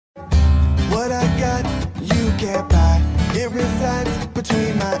can't buy. It resides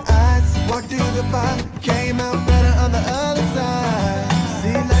between my eyes. Walked through the fire, came out better on the other side.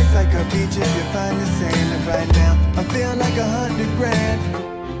 See, life's like a beach if you find the sand. And right now, I feel like 100 grand.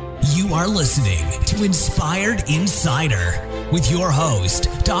 You are listening to Inspired Insider with your host,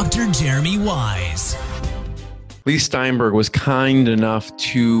 Dr. Jeremy Wise. Leigh Steinberg was kind enough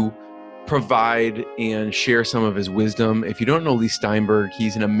to provide and share some of his wisdom. If you don't know Leigh Steinberg,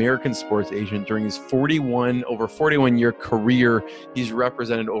 he's an American sports agent. During his 41-year career, he's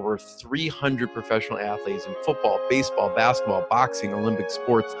represented over 300 professional athletes in football, baseball, basketball, boxing, Olympic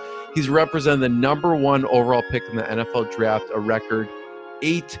sports. He's represented the #1 overall pick in the NFL draft, a record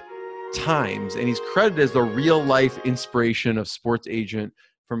 8 times, and he's credited as the real-life inspiration of sports agent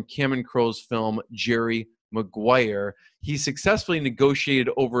from Cameron Crowe's film Jerry Maguire. He successfully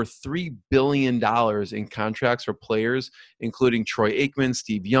negotiated over $3 billion in contracts for players, including Troy Aikman,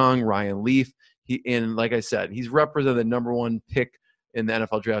 Steve Young, Ryan Leaf. And like I said, he's represented the #1 pick in the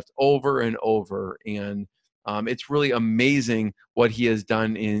NFL draft over and over. And it's really amazing what he has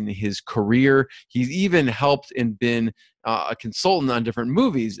done in his career. He's even helped and been a consultant on different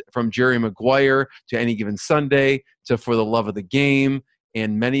movies, from Jerry Maguire to Any Given Sunday to For the Love of the Game,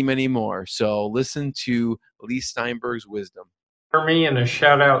 and many, many more. So listen to Leigh Steinberg's wisdom. Jeremy, and a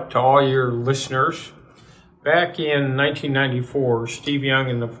shout out to all your listeners. Back in 1994, Steve Young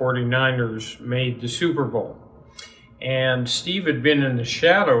and the 49ers made the Super Bowl. And Steve had been in the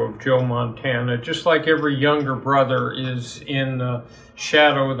shadow of Joe Montana, just like every younger brother is in the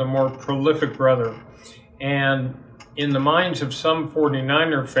shadow of the more prolific brother. And in the minds of some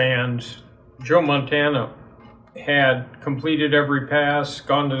 49er fans, Joe Montana had completed every pass,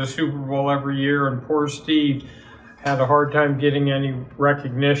 gone to the Super Bowl every year, and poor Steve had a hard time getting any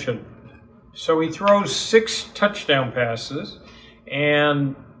recognition. So he throws 6 touchdown passes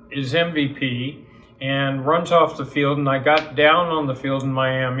and is MVP and runs off the field. And I got down on the field in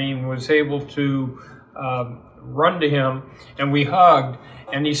Miami and was able to run to him, and we hugged,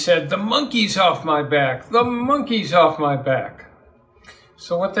 and he said, "The monkey's off my back, the monkey's off my back."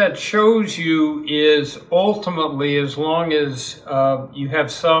 So what that shows you is ultimately, as long as you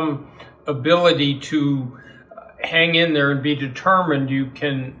have some ability to hang in there and be determined, you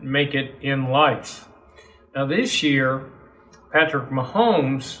can make it in life. Now this year, Patrick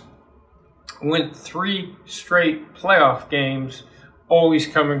Mahomes went 3 straight playoff games, always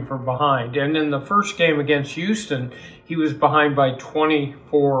coming from behind. And in the first game against Houston, he was behind by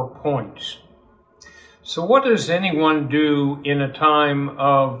 24 points. So what does anyone do in a time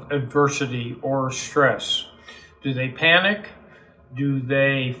of adversity or stress? Do they panic? Do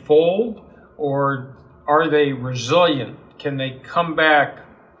they fold? Or are they resilient? Can they come back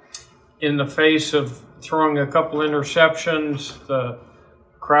in the face of throwing a couple interceptions, the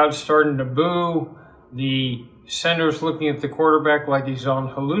crowd starting to boo, the center's looking at the quarterback like he's on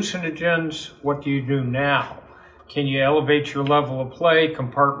hallucinogens? What do you do now? Can you elevate your level of play,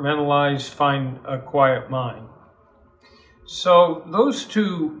 compartmentalize, find a quiet mind? So those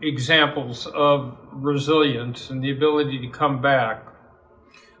 2 examples of resilience and the ability to come back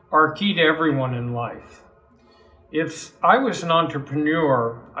are key to everyone in life. If I was an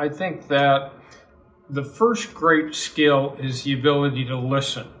entrepreneur, I think that the first great skill is the ability to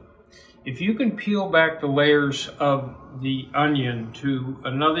listen. If you can peel back the layers of the onion to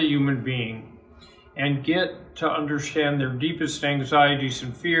another human being and get to understand their deepest anxieties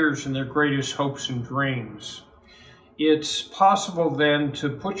and fears and their greatest hopes and dreams, it's possible then to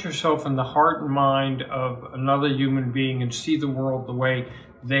put yourself in the heart and mind of another human being and see the world the way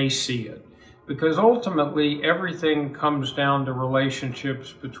they see it. Because ultimately, everything comes down to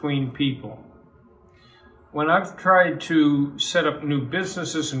relationships between people. When I've tried to set up new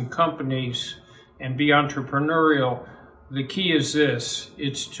businesses and companies and be entrepreneurial, the key is this: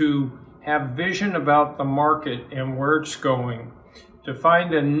 it's to have vision about the market and where it's going, to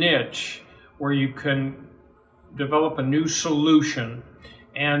find a niche where you can develop a new solution,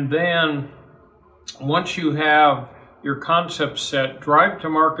 and then once you have your concept set, drive to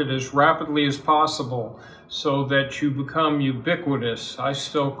market as rapidly as possible so that you become ubiquitous. I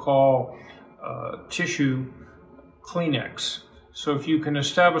still call tissue Kleenex. So if you can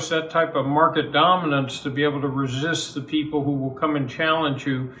establish that type of market dominance to be able to resist the people who will come and challenge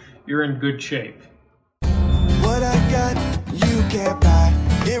you, you're in good shape. What I got, you can't buy.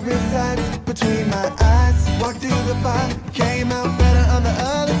 It resides between my eyes. Walked through the fire, came out better.